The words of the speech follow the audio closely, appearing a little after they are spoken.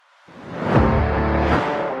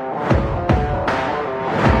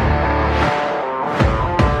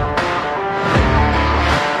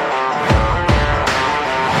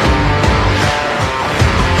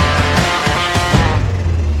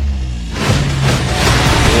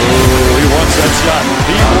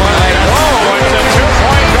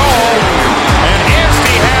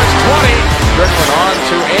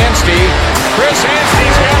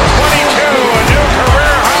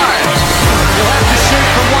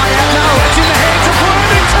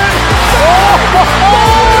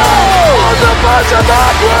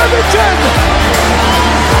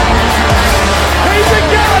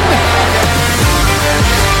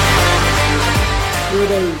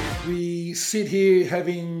sit here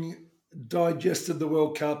having digested the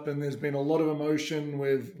World Cup, and there's been a lot of emotion.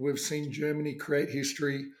 We've seen Germany create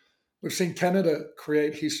history. We've seen Canada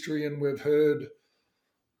create history, and we've heard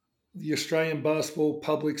the Australian basketball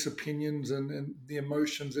public's opinions and the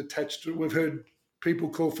emotions attached to it. We've heard people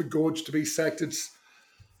call for Gorge to be sacked. It's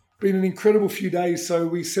been an incredible few days. So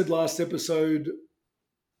we said last episode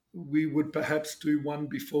we would perhaps do one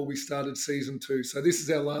before we started season 2. So this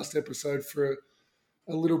is our last episode for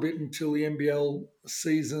a little bit until the NBL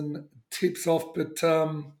season tips off. But,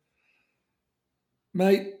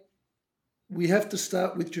 mate, we have to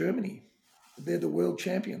start with Germany. They're the world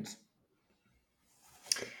champions.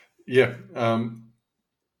 Yeah.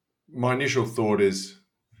 My initial thought is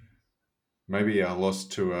maybe our loss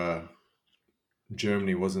to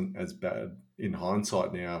Germany wasn't as bad in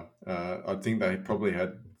hindsight now. I think they probably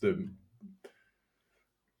had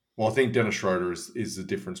I think Dennis Schroeder is the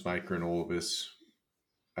difference maker in all of this.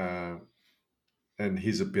 And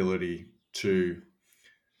his ability to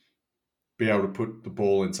be able to put the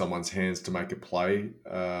ball in someone's hands to make a play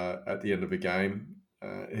at the end of a game.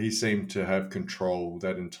 He seemed to have control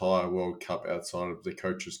that entire World Cup outside of the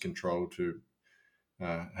coach's control to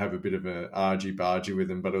have a bit of an argy-bargy with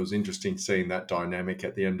him. But it was interesting seeing that dynamic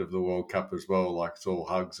at the end of the World Cup as well. Like it's all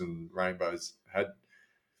hugs and rainbows. Had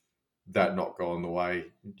that not gone the way,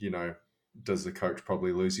 does the coach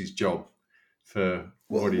probably lose his job for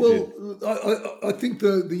what he did? I think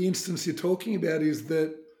the instance you're talking about is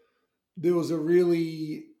that there was a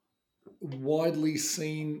really widely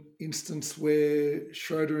seen instance where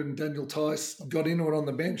Schroeder and Daniel Tice got into it on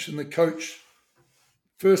the bench, and the coach,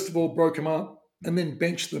 first of all, broke them up and then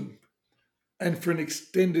benched them. And for an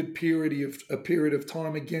extended period of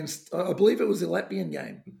time against, I believe it was a Latvian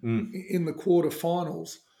game in the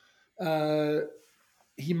quarterfinals,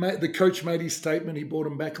 the coach made his statement. He brought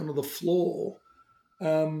him back onto the floor,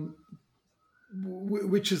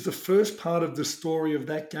 which is the first part of the story of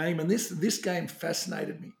that game. And this game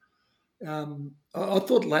fascinated me. I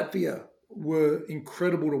thought Latvia were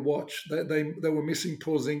incredible to watch. They were missing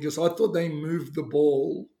Porzingis. I thought they moved the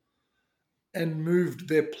ball and moved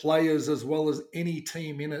their players as well as any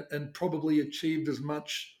team in it, and probably achieved as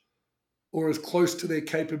much or as close to their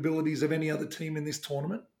capabilities of any other team in this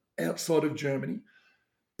tournament outside of Germany.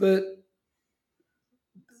 But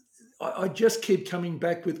I just keep coming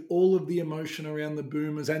back with all of the emotion around the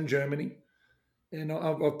Boomers and Germany. And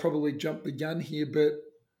I've probably jumped the gun here, but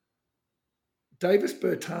Davis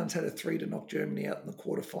Bertans had a 3 to knock Germany out in the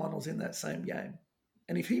quarterfinals in that same game.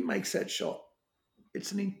 And if he makes that shot,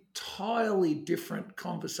 it's an entirely different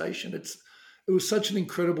conversation. It was such an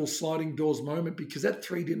incredible sliding doors moment because that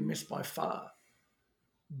 3 didn't miss by far.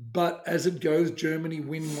 But as it goes, Germany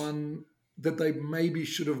win one that they maybe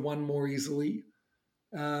should have won more easily.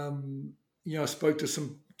 I spoke to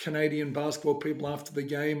some Canadian basketball people after the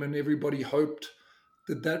game, and everybody hoped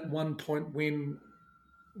that 1 point win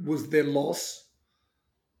was their loss,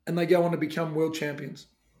 and they go on to become world champions.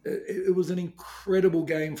 It was an incredible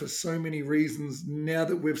game for so many reasons now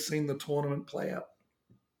that we've seen the tournament play out.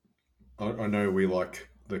 I know we like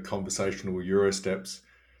the conversational Euro steps.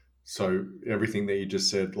 So everything that you just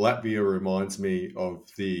said, Latvia reminds me of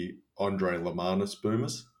the Andre Lamanis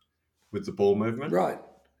Boomers with the ball movement. Right.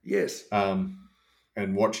 Yes.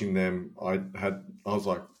 And watching them, I was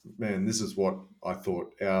like, man, this is what I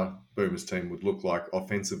thought our Boomers team would look like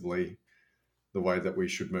offensively, the way that we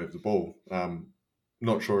should move the ball.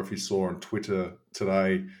 Not sure if you saw on Twitter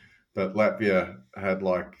today, but Latvia had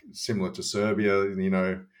similar to Serbia,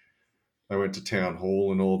 they went to town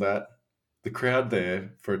hall and all that. The crowd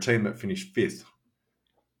there for a team that finished 5th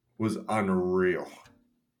was unreal.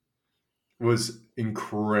 It was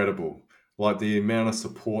incredible. The amount of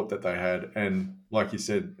support that they had. And like you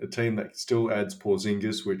said, a team that still adds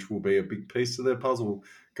Porzingis, which will be a big piece of their puzzle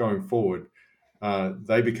going forward.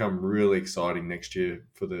 They become really exciting next year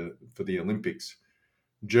for the Olympics.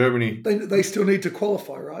 Germany... They still need to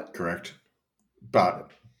qualify, right? Correct. But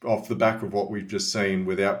off the back of what we've just seen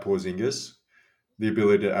without Porzingis, the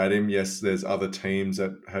ability to add him, yes, there's other teams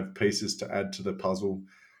that have pieces to add to the puzzle,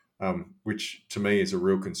 which to me is a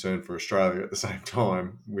real concern for Australia at the same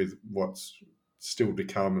time with what's still to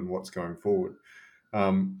come and what's going forward.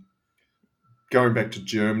 Going back to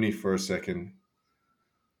Germany for a second,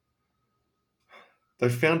 they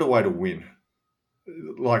found a way to win.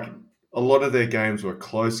 A lot of their games were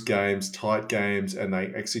close games, tight games, and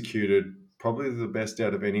they executed probably the best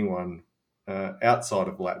out of anyone outside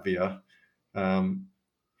of Latvia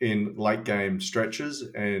in late game stretches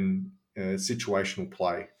and situational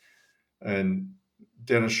play. And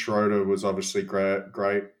Dennis Schroeder was obviously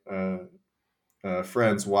great.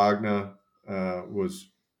 Franz Wagner was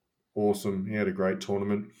awesome. He had a great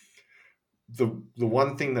tournament. The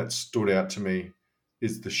one thing that stood out to me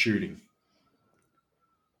is the shooting,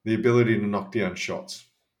 the ability to knock down shots.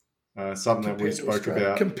 Something that we spoke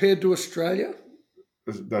about. Compared to Australia?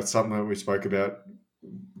 That's something that we spoke about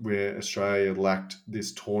where Australia lacked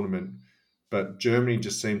this tournament. But Germany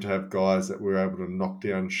just seemed to have guys that were able to knock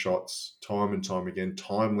down shots time and time again,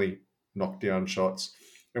 timely knock down shots.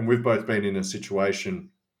 And we've both been in a situation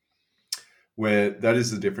where that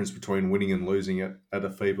is the difference between winning and losing at a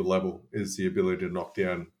FIBA level, is the ability to knock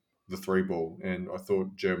down the three ball. And I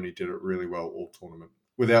thought Germany did it really well all tournament.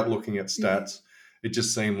 Without looking at stats, it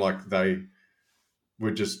just seemed like they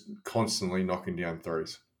were just constantly knocking down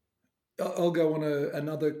threes. I'll go on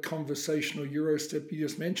another conversational Euro step you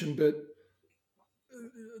just mentioned, but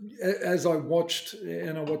as I watched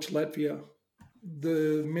Latvia,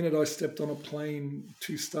 the minute I stepped on a plane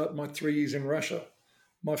to start my 3 years in Russia,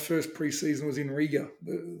 my first preseason was in Riga,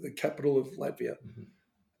 the capital of Latvia.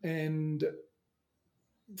 Mm-hmm. And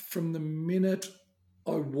from the minute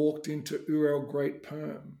I walked into Ural Great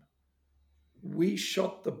Perm, we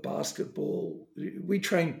shot the basketball. We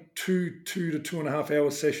trained two to 2.5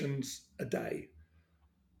 hour sessions a day.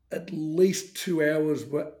 At least 2 hours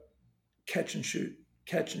were catch and shoot,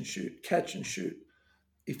 catch and shoot, catch and shoot.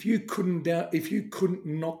 If you couldn't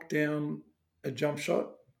knock down a jump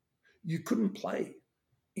shot, you couldn't play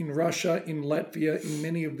in Russia, in Latvia, in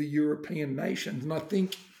many of the European nations. And I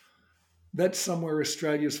think that's somewhere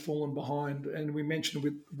Australia's fallen behind. And we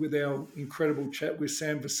mentioned with our incredible chat with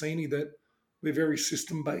Sam Vicini that we're very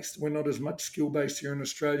system-based. We're not as much skill-based here in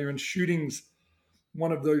Australia. And shooting's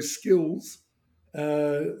one of those skills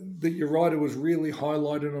that your writer was really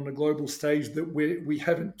highlighted on a global stage that we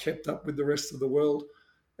haven't kept up with the rest of the world.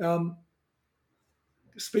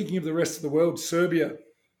 Speaking of the rest of the world, Serbia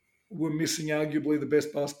were missing arguably the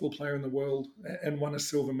best basketball player in the world and won a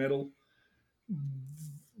silver medal.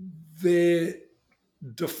 Their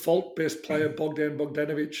default best player, Bogdan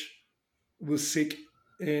Bogdanovic, was sick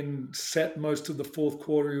and sat most of the fourth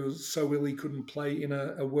quarter. He was so ill he couldn't play in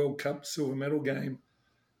a World Cup silver medal game,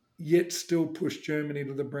 yet still pushed Germany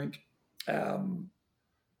to the brink.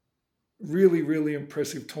 Really, really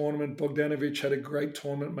impressive tournament. Bogdanovic had a great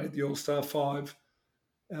tournament, made the All-Star 5.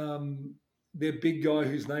 Their big guy,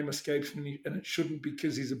 whose name escapes me, and it shouldn't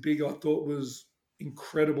because he's a big, I thought was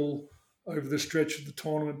incredible over the stretch of the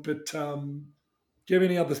tournament. But do you have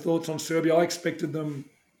any other thoughts on Serbia? I expected them,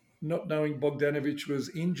 not knowing Bogdanovic was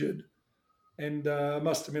injured. And I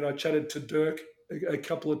must admit, I chatted to Dirk a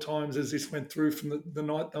couple of times as this went through from the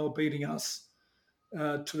night they were beating us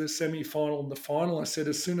to the semi-final and the final. I said,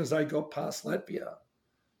 as soon as they got past Latvia,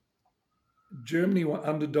 Germany were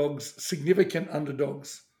underdogs, significant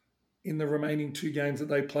underdogs in the remaining 2 games that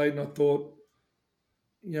they played. And I thought,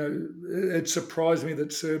 it surprised me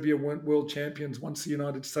that Serbia weren't world champions once the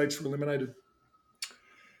United States were eliminated.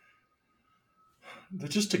 They're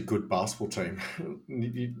just a good basketball team.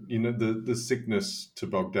 The sickness to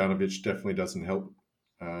Bogdanovic definitely doesn't help,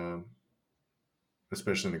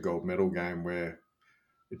 especially in a gold medal game where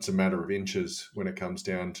it's a matter of inches when it comes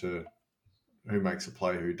down to who makes a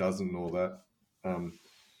play, who doesn't, and all that.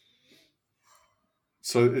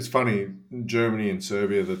 So it's funny, Germany and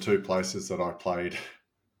Serbia, the 2 places that I played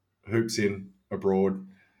hoops in abroad,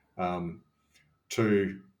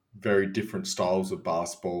 2 very different styles of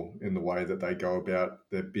basketball in the way that they go about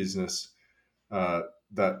their business.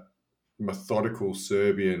 That methodical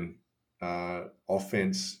Serbian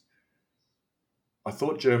offense, I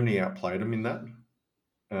thought Germany outplayed them in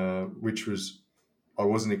that, which was, I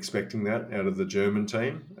wasn't expecting that out of the German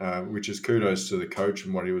team, which is kudos to the coach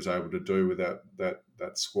and what he was able to do with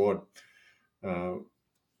that squad.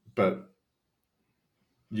 But,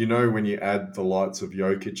 when you add the likes of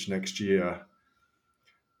Jokic next year,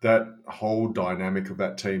 that whole dynamic of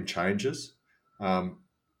that team changes.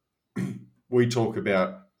 We talk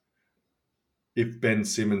about if Ben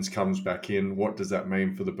Simmons comes back in, what does that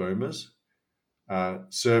mean for the Boomers?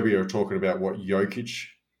 Serbia are talking about what Jokic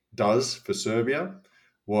does for Serbia,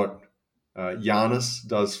 what Giannis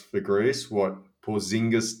does for Greece, what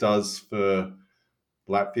Porzingis does for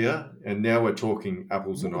Latvia, and now we're talking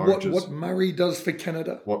apples and oranges. What Murray does for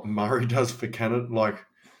Canada. What Murray does for Canada.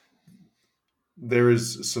 There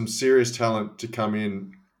is some serious talent to come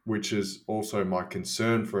in, which is also my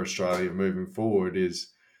concern for Australia moving forward, is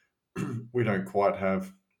we don't quite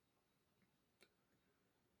have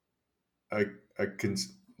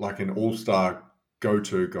an all-star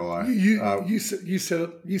go-to guy. You said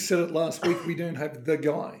it last week. We don't have the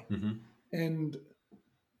guy, mm-hmm. And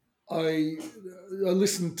I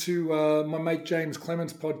listened to my mate James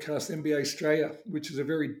Clements' podcast, NBA Australia, which is a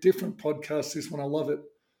very different podcast. This one, I love it.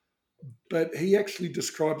 But he actually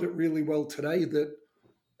described it really well today that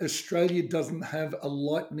Australia doesn't have a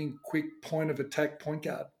lightning quick point of attack point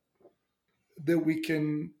guard, that we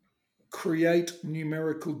can create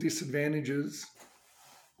numerical disadvantages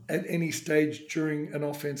at any stage during an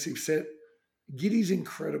offensive set. Giddy's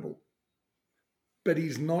incredible, but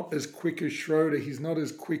he's not as quick as Schroeder. He's not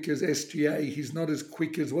as quick as SGA. He's not as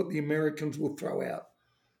quick as what the Americans will throw out.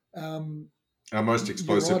 Our most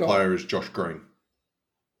explosive player is Josh Green.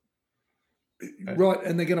 Right,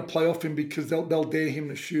 and they're going to play off him because they'll dare him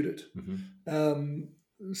to shoot it.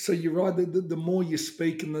 Mm-hmm. So you're right. The more you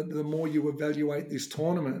speak and the more you evaluate this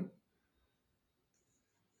tournament,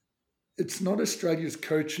 it's not Australia's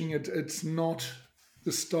coaching. It's not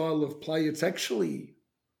the style of play. It's actually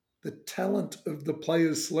the talent of the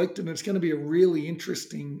players selected. And it's going to be a really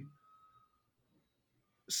interesting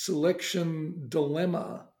selection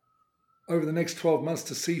dilemma over the next 12 months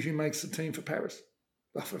to see who makes the team for Paris.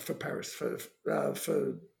 For Paris.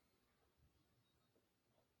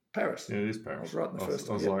 Yeah, it is Paris. I was right in the first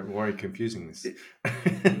I was like, why are you confusing this?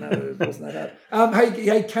 No, it wasn't that hard.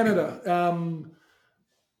 Hey, Canada.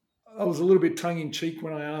 I was a little bit tongue-in-cheek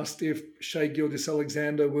when I asked if Shai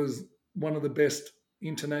Gilgeous-Alexander was one of the best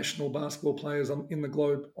international basketball players around the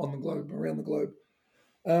globe.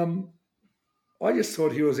 I just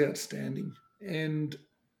thought he was outstanding. And,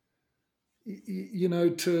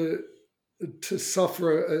 to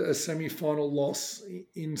suffer a semi-final loss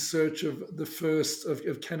in search of the first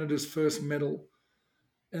of Canada's first medal,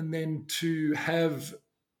 and then to have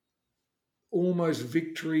almost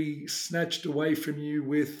victory snatched away from you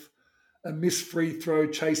with a missed free throw,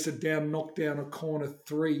 chase it down, knock down a corner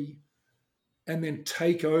three, and then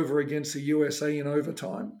take over against the USA in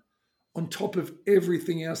overtime, on top of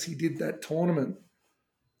everything else he did that tournament.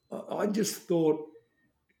 I just thought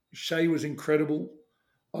Shai was incredible.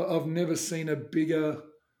 I've never seen a bigger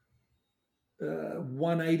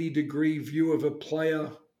 180-degree view of a player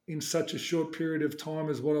in such a short period of time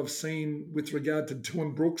as what I've seen with regard to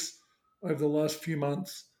Dylan Brooks over the last few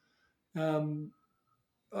months.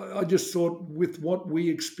 I just thought with what we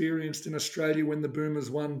experienced in Australia when the Boomers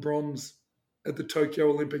won bronze at the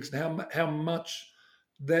Tokyo Olympics and how much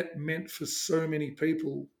that meant for so many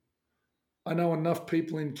people. I know enough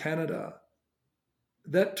people in Canada.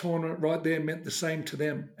 That tournament right there meant the same to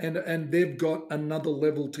them, and they've got another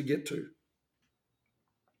level to get to.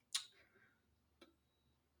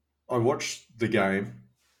 I watched the game,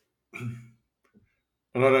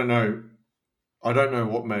 and I don't know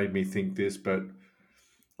what made me think this, but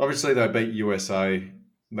obviously they beat USA.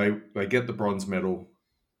 They get the bronze medal,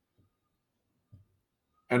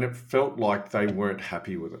 and it felt like they weren't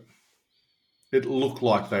happy with it. It looked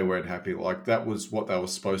like they weren't happy, like that was what they were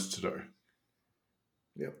supposed to do.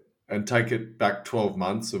 Yep. And take it back 12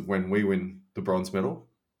 months of when we win the bronze medal.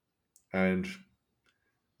 And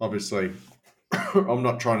obviously, I'm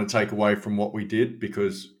not trying to take away from what we did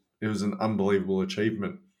because it was an unbelievable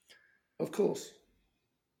achievement. Of course.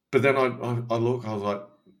 But then I was like,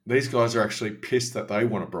 these guys are actually pissed that they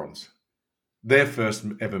won a bronze. Their first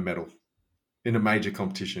ever medal in a major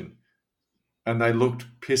competition. And they looked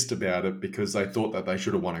pissed about it because they thought that they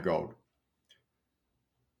should have won a gold.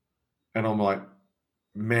 And I'm like,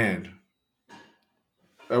 man.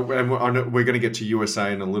 And I know we're going to get to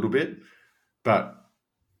USA in a little bit, but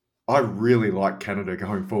I really like Canada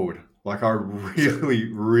going forward. Like, I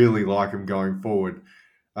really, really like them going forward.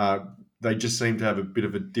 They just seem to have a bit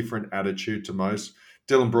of a different attitude to most.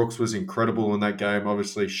 Dylan Brooks was incredible in that game,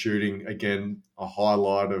 obviously shooting, again, a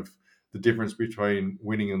highlight of the difference between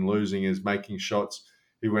winning and losing is making shots.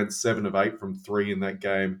 He went 7 of 8 from 3 in that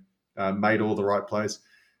game, made all the right plays.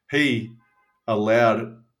 He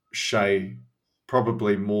allowed Shai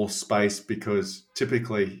probably more space because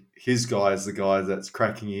typically his guy is the guy that's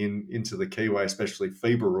cracking into the keyway, especially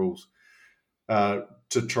FIBA rules,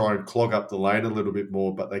 to try and clog up the lane a little bit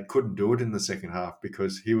more, but they couldn't do it in the second half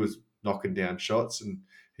because he was knocking down shots and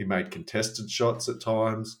he made contested shots at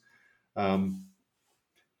times.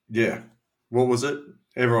 Yeah. What was it?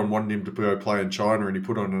 Everyone wanted him to go play in China and he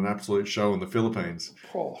put on an absolute show in the Philippines.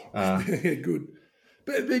 Good.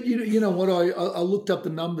 But you know what? I looked up the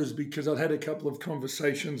numbers because I'd had a couple of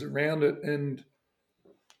conversations around it, and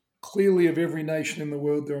clearly of every nation in the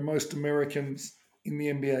world, there are most Americans in the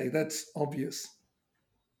NBA. That's obvious.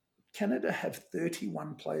 Canada have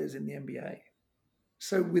 31 players in the NBA.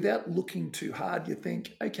 So without looking too hard, you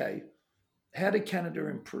think, okay, how did Canada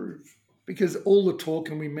improve? Because all the talk,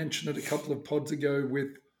 and we mentioned it a couple of pods ago, with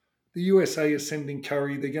the USA is sending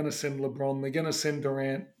Curry, they're going to send LeBron, they're going to send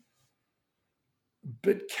Durant.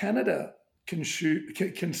 But Canada can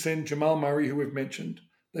send Jamal Murray, who we've mentioned.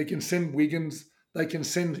 They can send Wiggins. They can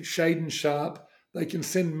send Shaden Sharp. They can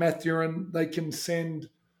send Mathurin. They can send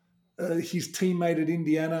his teammate at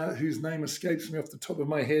Indiana, whose name escapes me off the top of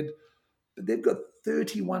my head. But they've got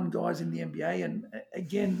 31 guys in the NBA. And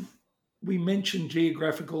again, we mentioned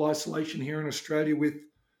geographical isolation here in Australia with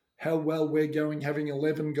how well we're going, having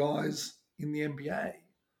 11 guys in the NBA,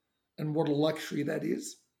 and what a luxury that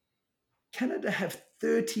is. Canada have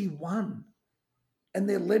 31, and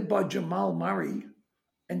they're led by Jamal Murray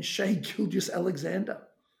and Shai Gilgeous-Alexander.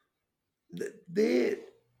 They're,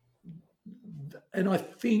 and I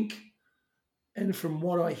think, and from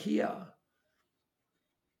what I hear,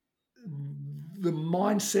 the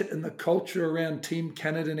mindset and the culture around Team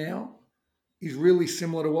Canada now is really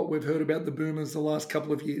similar to what we've heard about the Boomers the last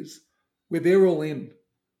couple of years, where they're all in.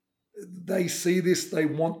 They see this, they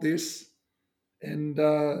want this, and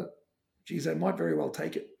geez, they might very well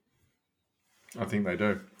take it. I think they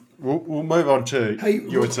do. We'll move on to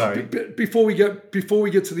USA. Before we get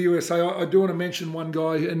to the USA, I do want to mention one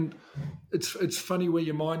guy, and it's funny where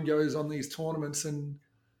your mind goes on these tournaments. And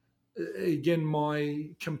again,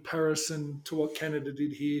 my comparison to what Canada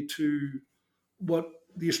did here to what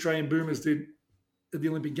the Australian Boomers did at the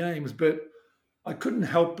Olympic Games, but I couldn't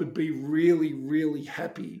help but be really, really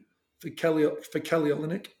happy for Kelly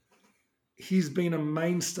Olynyk. He's been a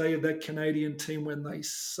mainstay of that Canadian team when they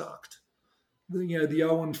sucked. The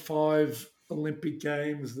 0-5 Olympic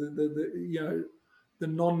Games, the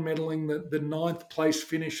non-medaling, the ninth place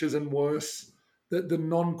finishes and worse, the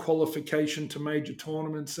non-qualification to major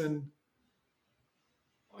tournaments. And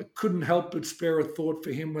I couldn't help but spare a thought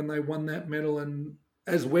for him when they won that medal. And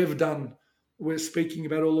as we've done, we're speaking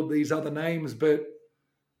about all of these other names, but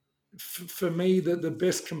for me, the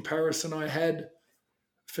best comparison I had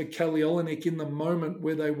for Kelly Olynyk in the moment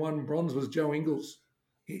where they won bronze was Joe Ingles.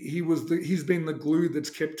 He's been the glue that's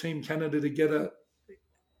kept Team Canada together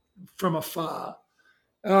from afar.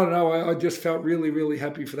 I don't know. I just felt really, really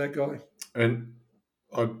happy for that guy. And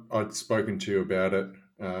I'd spoken to you about it.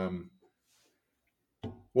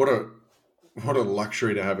 What a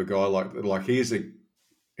luxury to have a guy like he's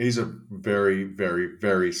a very, very,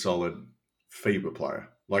 very solid FIBA player.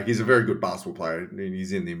 Like, he's a very good basketball player.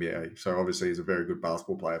 He's in the NBA, so obviously he's a very good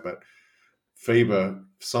basketball player. But FIBA,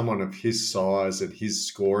 someone of his size and his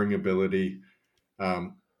scoring ability,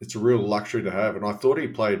 it's a real luxury to have. And I thought he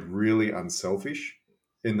played really unselfish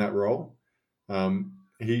in that role.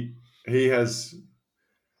 He has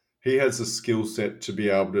a skill set to be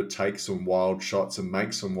able to take some wild shots and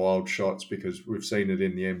make some wild shots, because we've seen it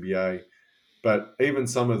in the NBA. But even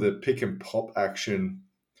some of the pick and pop action,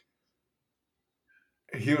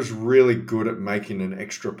 he was really good at making an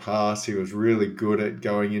extra pass. He was really good at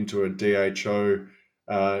going into a DHO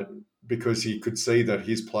because he could see that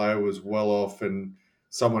his player was well off and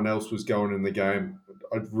someone else was going in the game.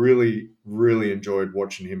 I really, really enjoyed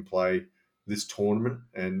watching him play this tournament.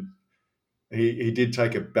 And he did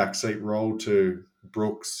take a backseat role to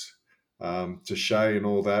Brooks, to Shea and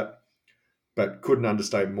all that, but couldn't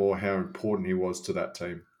understate more how important he was to that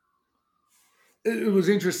team. It was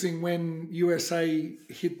interesting when USA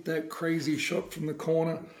hit that crazy shot from the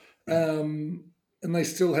corner, and they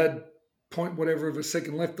still had point whatever of a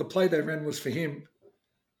second left. The play they ran was for him,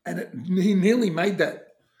 and he nearly made that.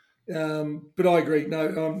 But I agree.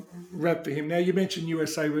 No, wrap for him. Now, you mentioned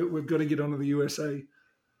USA. We've got to get onto the USA.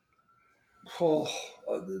 Oh,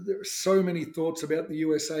 there are so many thoughts about the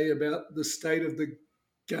USA, about the state of the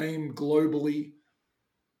game globally.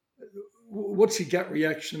 What's your gut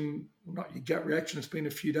reaction? Not your gut reaction. It's been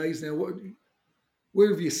a few days now. Where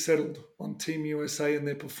have you settled on Team USA and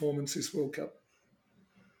their performance this World Cup?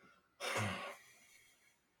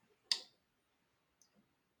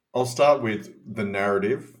 I'll start with the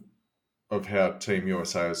narrative of how Team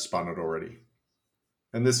USA has spun it already.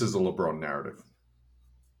 And this is a LeBron narrative.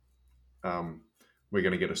 We're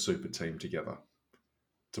going to get a super team together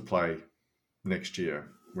to play next year.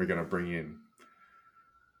 We're going to bring in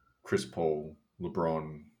Chris Paul,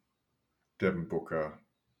 LeBron, Devin Booker,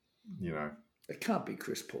 It can't be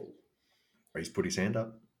Chris Paul. He's put his hand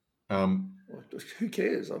up. Who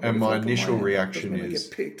cares? And my initial reaction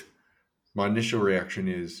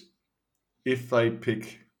is, if they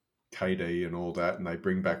pick KD and all that, and they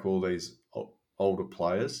bring back all these older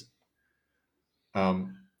players,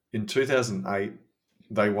 in 2008,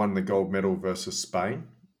 they won the gold medal versus Spain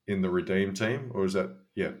in the Redeem team, or is that,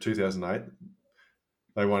 2008?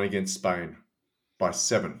 They won against Spain by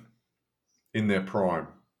 7 in their prime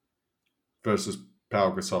versus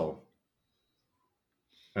Pau Gasol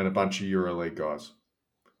and a bunch of EuroLeague guys.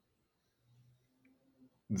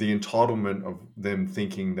 The entitlement of them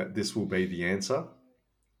thinking that this will be the answer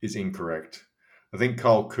is incorrect. I think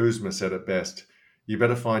Kyle Kuzma said it best. you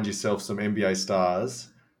better find yourself some NBA stars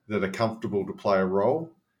that are comfortable to play a role,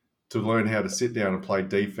 to learn how to sit down and play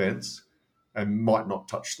defense and might not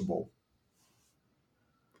touch the ball.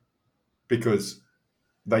 Because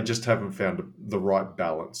they just haven't found the right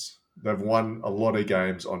balance. They've won a lot of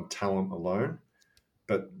games on talent alone,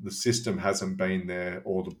 but the system hasn't been there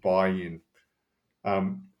or the buy-in.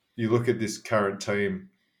 You look at this current team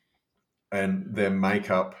and their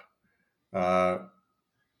makeup. You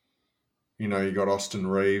got Austin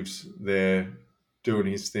Reeves there doing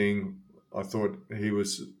his thing. I thought he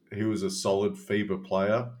was a solid FIBA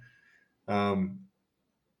player.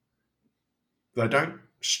 They don't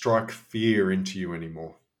strike fear into you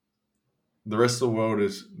anymore. The rest of the world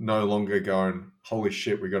is no longer going, holy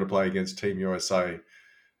shit, we got to play against Team USA.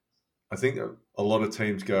 I think a lot of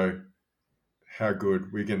teams go, how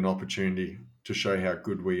good, we get an opportunity to show how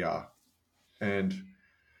good we are. And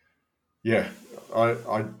yeah,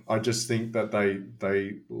 I just think that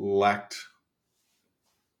they lacked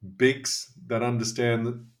bigs that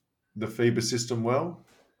understand the FIBA system well,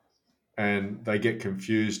 and they get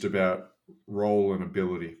confused about role and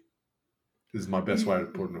ability. This is my best way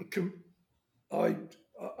of putting it. I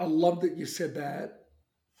love that you said that.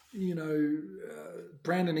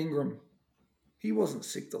 Brandon Ingram, he wasn't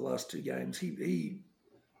sick the last 2 games. He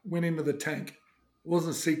went into the tank,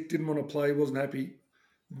 wasn't sick, didn't want to play, wasn't happy.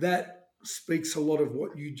 That speaks a lot of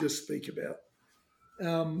what you just speak about.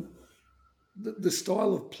 The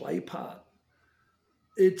style of play part.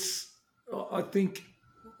 I think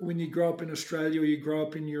when you grow up in Australia or you grow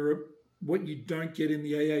up in Europe, what you don't get in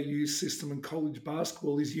the AAU system and college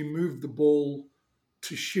basketball is you move the ball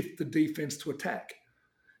to shift the defense to attack.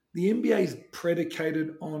 The NBA is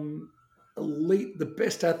predicated on elite, the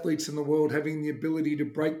best athletes in the world having the ability to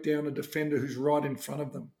break down a defender who's right in front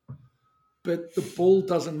of them. But the ball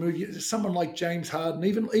doesn't move. Someone like James Harden,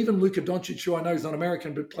 even Luka Doncic, who I know is not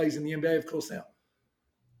American but plays in the NBA, of course, now.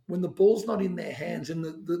 When the ball's not in their hands, and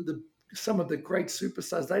some of the great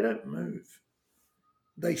superstars, they don't move.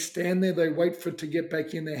 They stand there, they wait for it to get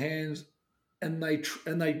back in their hands, and they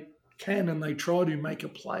try to make a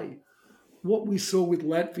play. What we saw with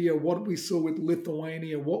Latvia, what we saw with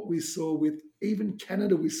Lithuania, what we saw with even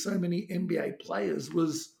Canada with so many NBA players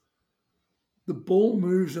was the ball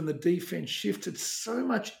moves and the defense shifts. It's so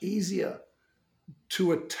much easier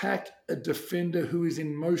to attack a defender who is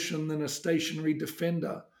in motion than a stationary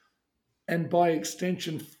defender. And by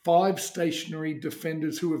extension, 5 stationary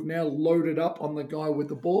defenders who have now loaded up on the guy with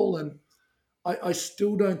the ball. And I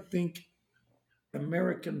still don't think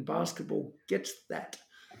American basketball gets that.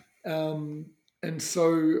 And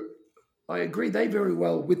so I agree, they very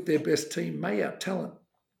well, with their best team, may out-talent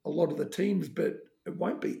a lot of the teams, but it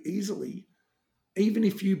won't be easily. Even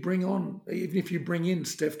if you bring in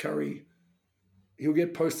Steph Curry, he'll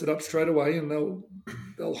get posted up straight away and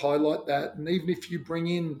they'll highlight that. And even if you bring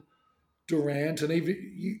in Durant, and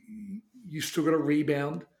even you still got a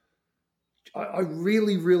rebound. I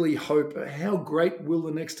really, really hope. How great will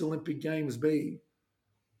the next Olympic Games be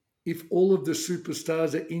if all of the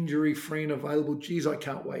superstars are injury-free and available? Geez, I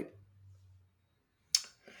can't wait.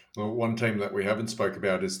 Well, one team that we haven't spoke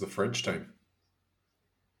about is the French team.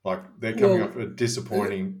 Like, they're coming off a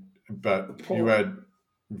disappointing, but you add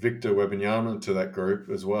Victor Wembanyama to that group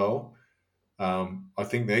as well. I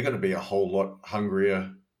think they're going to be a whole lot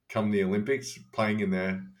hungrier come the Olympics, playing in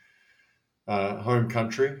their home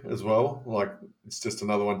country as well. Like, it's just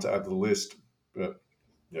another one to add to the list. But,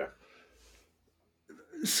 yeah.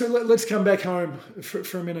 So let's come back home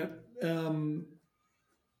for a minute.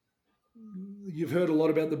 You've heard a lot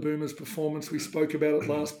about the Boomers' performance. We spoke about it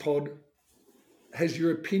last pod. Has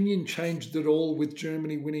your opinion changed at all with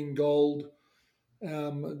Germany winning gold?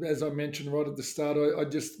 As I mentioned right at the start,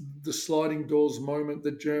 the sliding doors moment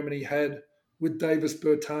that Germany had with Davis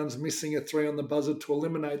Bertans missing a 3 on the buzzer to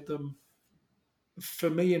eliminate them, for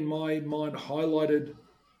me, in my mind, highlighted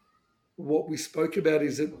what we spoke about,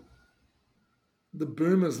 is that the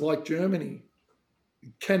Boomers, like Germany,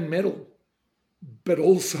 can medal, but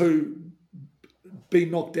also be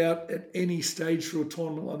knocked out at any stage through a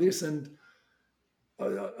tournament like this. And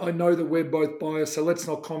I know that we're both biased, so let's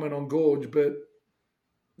not comment on Gorge, but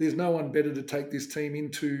there's no one better to take this team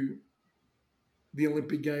into the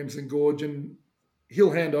Olympic Games than Gorge, and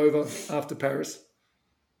he'll hand over after Paris.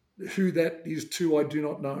 Who that is to, I do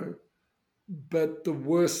not know. But the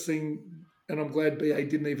worst thing, and I'm glad BA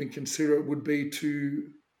didn't even consider it, would be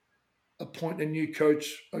to appoint a new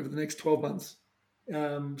coach over the next 12 months.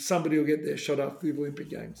 Somebody will get their shot after the Olympic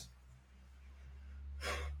Games.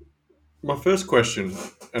 My first question,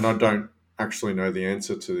 and I don't actually know the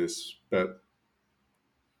answer to this, but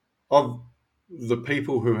the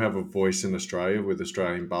people who have a voice in Australia with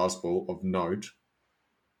Australian basketball of note,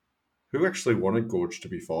 who actually wanted Gorge to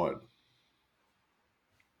be fired?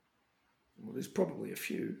 Well, there's probably a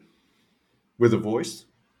few. With a voice?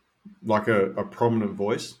 Like a prominent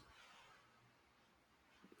voice?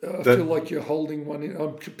 I feel like you're holding one in.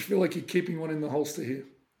 I feel like you're keeping one in the holster here.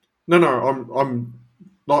 No, I'm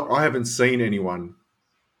like, I haven't seen anyone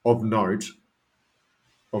of note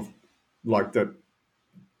of like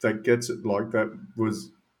that gets it, like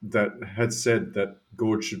that had said that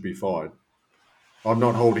Gorge should be fired. I'm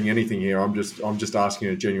not holding anything here. I'm just asking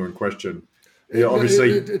a genuine question. Yeah,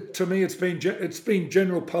 obviously, To me, it's been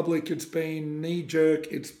general public. It's been knee jerk.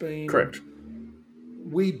 It's been correct.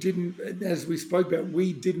 We didn't, as we spoke about,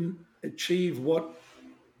 we didn't achieve what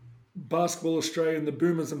Basketball Australia and the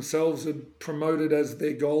Boomers themselves had promoted as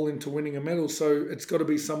their goal into winning a medal. So it's got to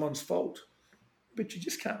be someone's fault. But you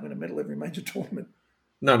just can't win a medal every major tournament.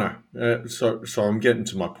 No. So I'm getting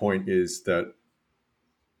to my point is that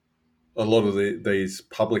a lot of these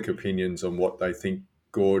public opinions on what they think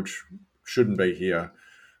Gorge shouldn't be here.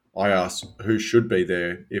 I ask who should be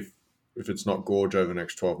there if it's not Gorge over the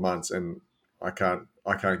next 12 months, and I can't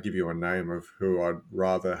give you a name of who I'd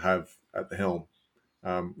rather have at the helm.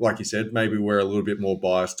 Like you said, maybe we're a little bit more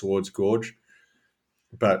biased towards Gorge,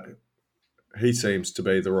 but he seems to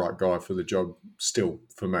be the right guy for the job still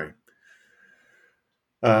for me.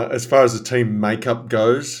 As far as the team makeup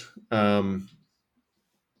goes,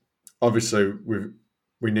 obviously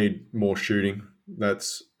we need more shooting.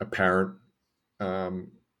 That's apparent.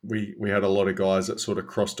 We had a lot of guys that sort of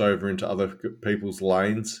crossed over into other people's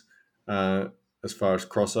lanes as far as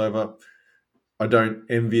crossover. I don't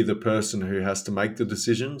envy the person who has to make the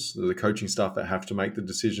decisions, the coaching staff that have to make the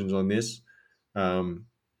decisions on this.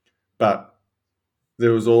 But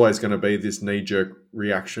there was always going to be this knee-jerk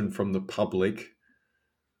reaction from the public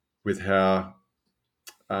with how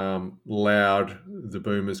loud the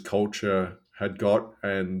Boomers culture had got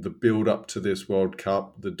and the build-up to this World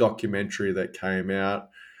Cup, the documentary that came out,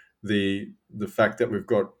 the fact that we've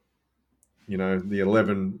got, the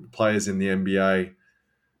 11 players in the NBA.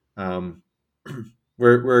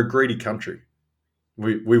 We're a greedy country.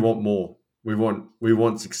 We want more. We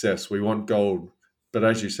want success. We want gold. But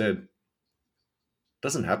as you said, it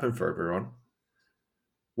doesn't happen for everyone.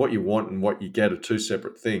 What you want and what you get are two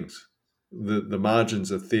separate things. The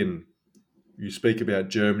margins are thin. You speak about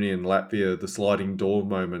Germany and Latvia, the sliding door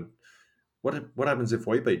moment. What happens if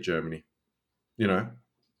we beat Germany?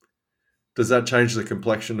 Does that change the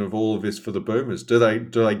complexion of all of this for the Boomers? Do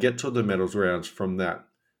they get to the medals rounds from that?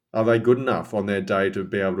 Are they good enough on their day to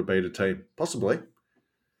be able to beat a team? Possibly.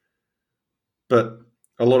 But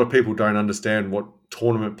a lot of people don't understand what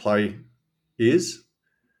tournament play is.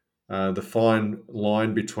 The fine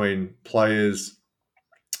line between players,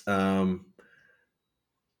 how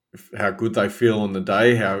good they feel on the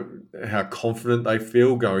day, how confident they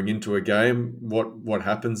feel going into a game, what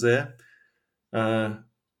happens there, and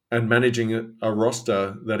managing a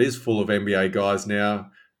roster that is full of NBA guys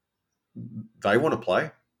now. They want to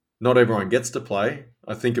play. Not everyone gets to play.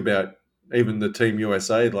 I think about even the Team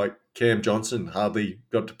USA, like Cam Johnson hardly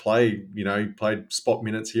got to play. He played spot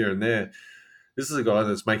minutes here and there. This is a guy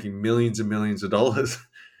that's making millions and millions of dollars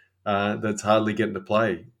that's hardly getting to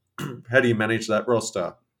play. How do you manage that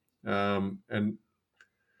roster? And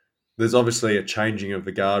there's obviously a changing of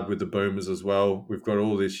the guard with the Boomers as well. We've got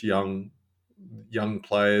all these young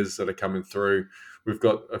players that are coming through. We've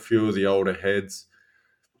got a few of the older heads.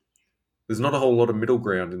 There's not a whole lot of middle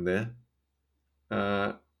ground in there.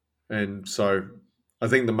 And so I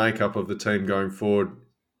think the makeup of the team going forward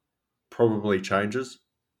probably changes.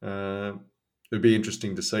 It'd be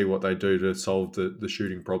interesting to see what they do to solve the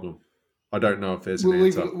shooting problem. I don't know if there's an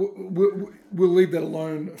answer. We'll leave that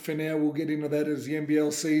alone for now. We'll get into that as the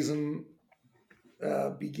NBL season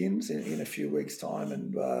begins in a few weeks' time,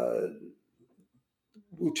 and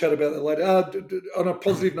we'll chat about that later. On a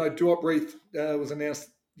positive note, Duop Reith was announced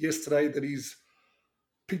yesterday that he's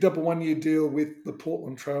picked up a one-year deal with the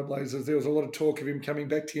Portland Trailblazers. There was a lot of talk of him coming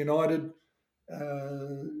back to United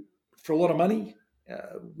for a lot of money.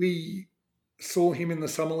 We saw him in the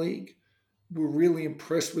Summer League. We're really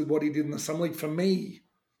impressed with what he did in the Summer League. For me,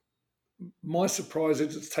 my surprise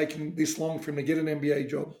is it's taken this long for him to get an NBA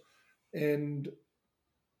job. And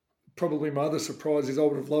probably my other surprise is I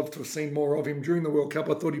would have loved to have seen more of him during the World Cup.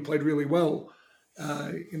 I thought he played really well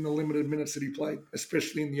in the limited minutes that he played,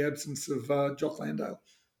 especially in the absence of Jock Landale.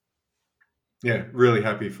 Yeah, really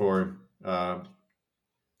happy for him.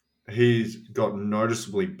 He's gotten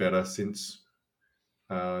noticeably better since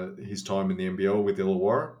his time in the NBL with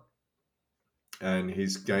Illawarra, and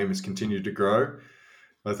his game has continued to grow.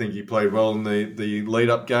 I think he played well in the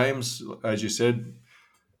lead-up games, as you said.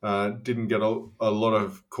 Didn't get a lot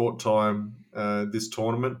of court time this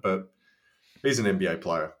tournament, but he's an NBA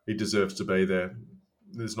player. He deserves to be there.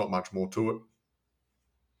 There's not much more to it.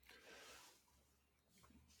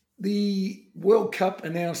 The World Cup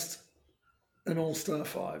announced an All-Star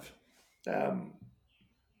 5,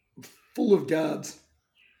 full of guards.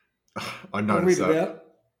 I noticed I'll read that.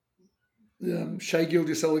 it out. Shai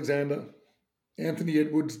Gilgeous-Alexander, Anthony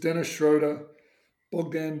Edwards, Dennis Schroeder,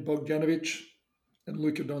 Bogdan Bogdanovic, and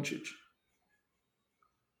Luka Doncic.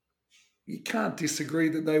 You can't disagree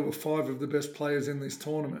that they were 5 of the best players in this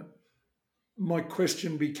tournament. My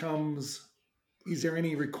question becomes, is there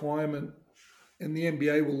any requirement, and the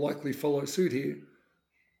NBA will likely follow suit here,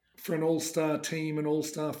 for an all-star team, an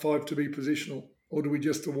all-star 5 to be positional? Or do we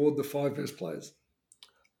just award the 5 best players?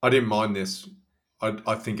 I didn't mind this.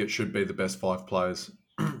 I think it should be the best 5 players.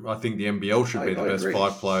 I think the NBL should be the best agree.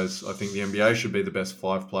 5 players. I think the NBA should be the best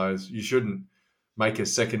 5 players. You shouldn't make a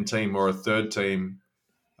second team or a third team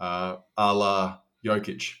a la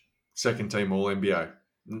Jokic, second team All NBA.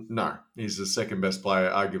 No, he's the second best player,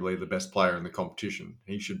 arguably the best player in the competition.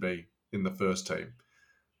 He should be in the first team.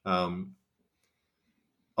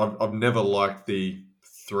 I've never liked the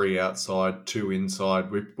 3 outside, 2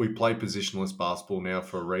 inside. We play positionless basketball now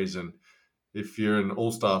for a reason. If you're an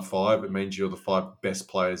All-Star 5, it means you're the 5 best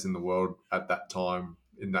players in the world at that time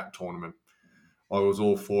in that tournament. I was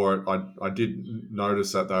all for it. I did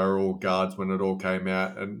notice that they were all guards when it all came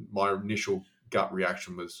out, and my initial gut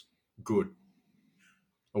reaction was good.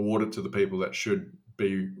 Award it to the people that should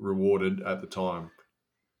be rewarded at the time.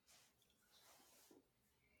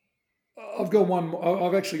 I've got one more.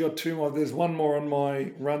 I've actually got 2 more. There's one more on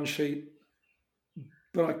my run sheet,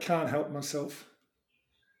 but I can't help myself.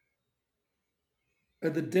 Are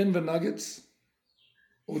the Denver Nuggets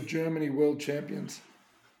or Germany world champions?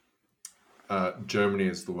 Germany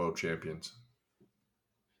is the world champions.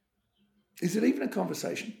 Is it even a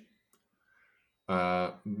conversation?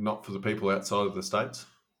 Not for the people outside of the States.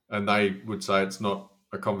 And they would say it's not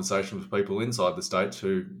a conversation for people inside the States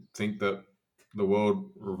who think that the world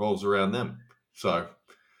revolves around them. So,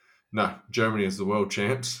 no, Germany is the world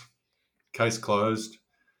champs. Case closed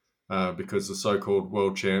because the so-called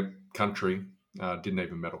world champ country didn't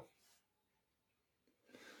even medal.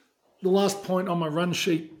 The last point on my run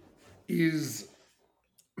sheet is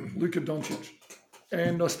Luka Doncic.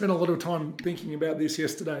 And I spent a lot of time thinking about this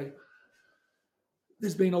yesterday.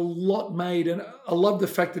 There's been a lot made, and I love the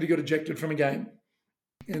fact that he got ejected from a game.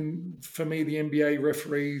 And for me, the NBA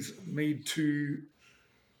referees need to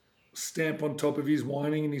stamp on top of his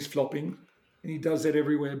whining and his flopping, and he does that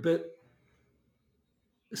everywhere. But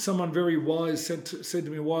someone very wise said to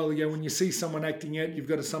me a while ago, when you see someone acting out, you've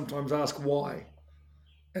got to sometimes ask why.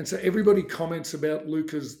 And so everybody comments about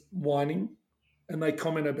Luka's whining, and they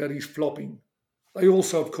comment about his flopping. They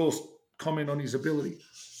also, of course, comment on his ability.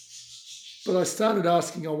 But I started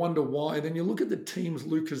asking, I wonder why. Then you look at the teams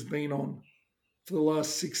Luka's been on for the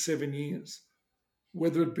last 6-7 years,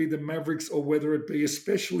 whether it be the Mavericks or whether it be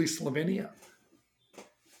especially Slovenia.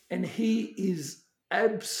 And he is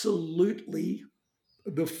absolutely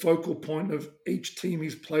the focal point of each team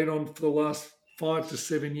he's played on for the last 5 to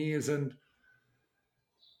 7 years. And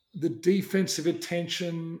the defensive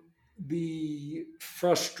attention, the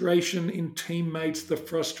frustration in teammates, the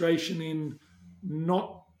frustration in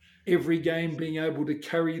not every game being able to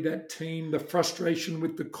carry that team, the frustration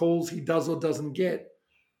with the calls he does or doesn't get.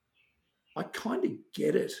 I kind of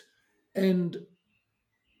get it. And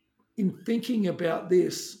in thinking about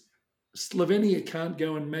this, Slovenia can't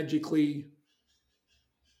go and magically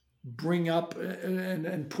bring up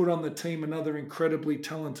and put on the team another incredibly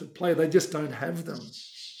talented player. They just don't have them.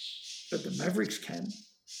 But the Mavericks can.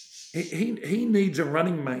 He needs a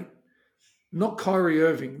running mate, not Kyrie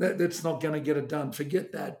Irving. That's not going to get it done.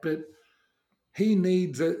 Forget that. But he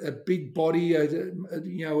needs a big body, a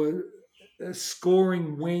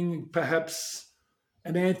scoring wing, perhaps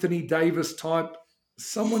an Anthony Davis type,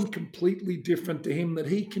 someone completely different to him that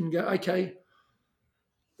he can go, okay,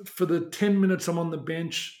 for the 10 minutes I'm on the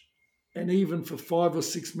bench and even for 5 or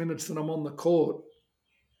 6 minutes that I'm on the court,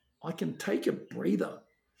 I can take a breather.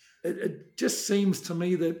 It just seems to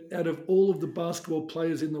me that out of all of the basketball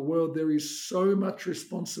players in the world, there is so much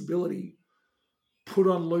responsibility put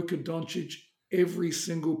on Luka Doncic every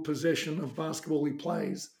single possession of basketball he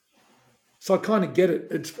plays. So I kind of get it.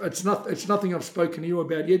 It's nothing I've spoken to you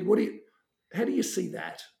about yet. How do you see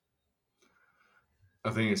that?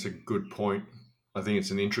 I think it's a good point. I think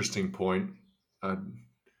it's an interesting point.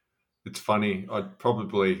 It's funny. I'd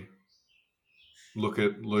probably look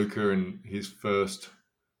at Luka in his first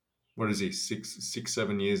what is he,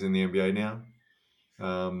 7 years in the NBA now.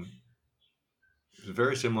 It's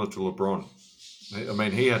very similar to LeBron. I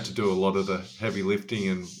mean, he had to do a lot of the heavy lifting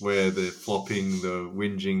and where the flopping, the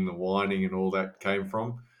whinging, the whining and all that came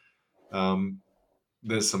from.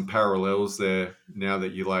 There's some parallels there now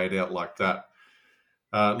that you lay it out like that.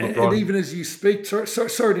 LeBron, and even as you speak, sorry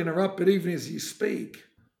to interrupt, but even as you speak,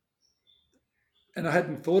 and I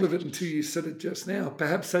hadn't thought of it until you said it just now,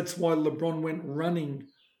 perhaps that's why LeBron went running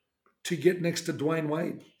to get next to Dwayne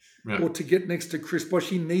Wade or to get next to Chris Bosh.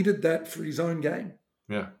 He needed that for his own game.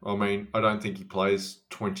 Yeah, I mean, I don't think he plays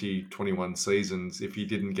 20, 21 seasons if he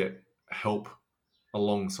didn't get help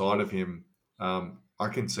alongside of him. I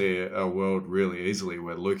can see a world really easily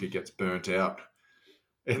where Luka gets burnt out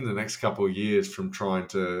in the next couple of years from trying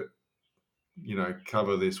to,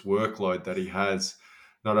 cover this workload that he has.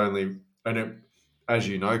 Not only, as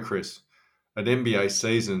you know, Chris, an NBA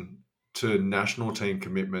season to national team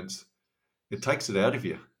commitments, it takes it out of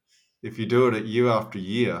you. If you do it year after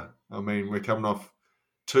year, I mean, we're coming off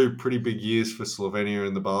 2 pretty big years for Slovenia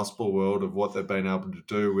in the basketball world of what they've been able to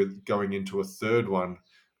do with going into a third one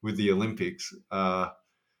with the Olympics.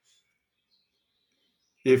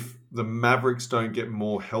 If the Mavericks don't get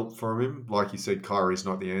more help from him, like you said, Kyrie's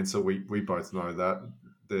not the answer. We both know that.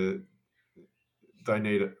 They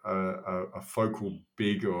need a focal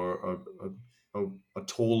big or a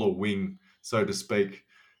taller wing, so to speak,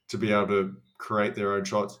 to be able to create their own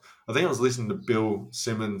shots. I think I was listening to Bill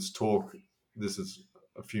Simmons talk, this is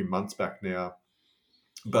a few months back now,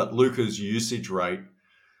 but Luka's usage rate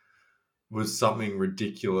was something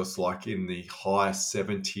ridiculous, like in the high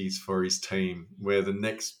 70s for his team, where the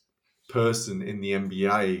next person in the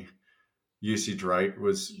NBA usage rate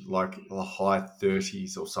was like the high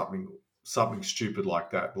 30s or something stupid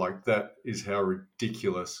like that. Like, that is how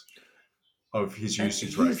ridiculous of his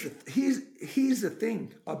usage rate. Here's the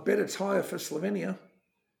thing. I bet it's higher for Slovenia.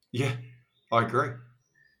 Yeah, I agree.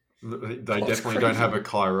 They definitely don't have a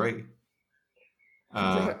Kyrie.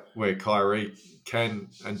 Right. Where Kyrie can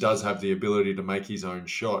and does have the ability to make his own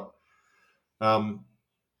shot. I'm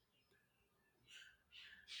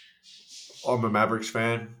a Mavericks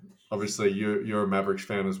fan. Obviously, you're a Mavericks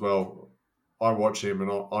fan as well. I watch him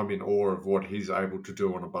and I'm in awe of what he's able to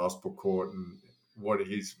do on a basketball court and what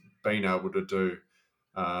he's been able to do.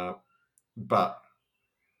 But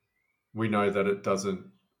we know that it doesn't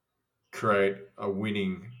create a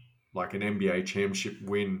winning, like an NBA championship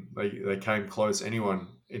win. They came close. Anyone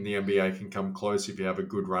in the NBA can come close if you have a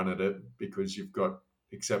good run at it because you've got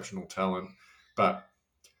exceptional talent. But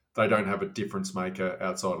they don't have a difference maker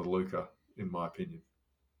outside of Luka, in my opinion.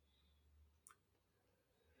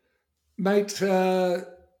 Mate,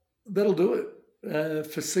 that'll do it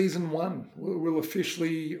for season 1. We'll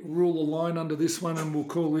officially rule a line under this one and we'll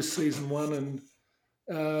call this season 1. And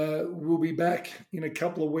we'll be back in a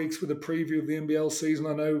couple of weeks with a preview of the NBL season.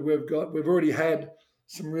 I know we've already had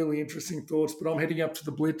some really interesting thoughts, but I'm heading up to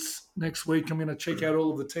the Blitz next week. I'm going to check out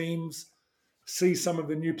all of the teams, see some of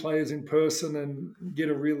the new players in person and get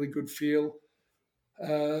a really good feel.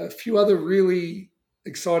 A few other really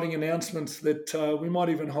exciting announcements that we might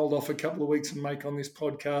even hold off a couple of weeks and make on this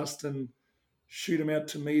podcast and shoot them out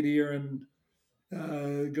to media, and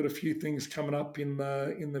got a few things coming up in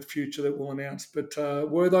the future that we'll announce. But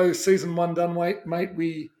were those season 1 done, mate?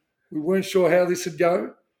 We weren't sure how this would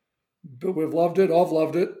go, but we've loved it. I've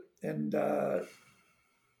loved it, and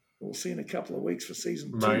we'll see in a couple of weeks for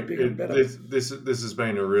season 2, mate, bigger and better. This has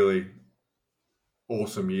been a really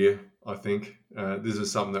awesome year, I think. This is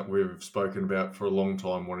something that we've spoken about for a long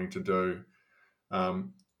time, wanting to do.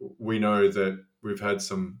 We know that we've had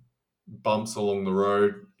some bumps along the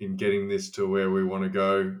road in getting this to where we want to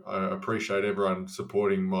go. I appreciate everyone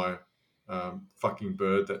supporting my fucking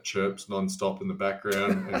bird that chirps nonstop in the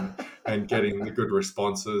background and getting the good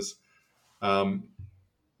responses.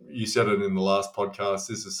 You said it in the last podcast.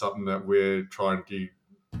 This is something that we're trying to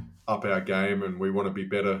up our game, and we want to be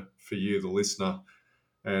better for you, the listener.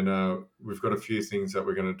 And we've got a few things that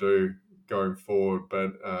we're going to do going forward,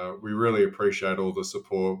 but we really appreciate all the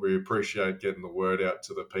support. We appreciate getting the word out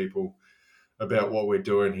to the people about what we're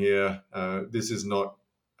doing here. This is not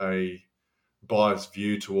a biased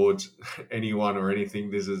view towards anyone or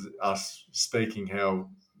anything. This is us speaking how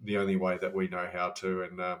the only way that we know how to,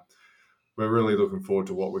 and we're really looking forward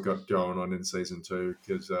to what we've got going on in season 2,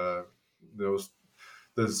 because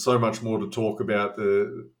there's so much more to talk about.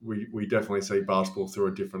 We definitely see basketball through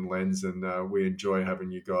a different lens, and we enjoy having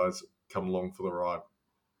you guys come along for the ride.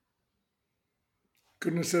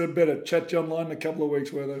 Couldn't have said it better. Chat to you online in a couple of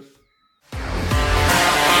weeks, Wertho.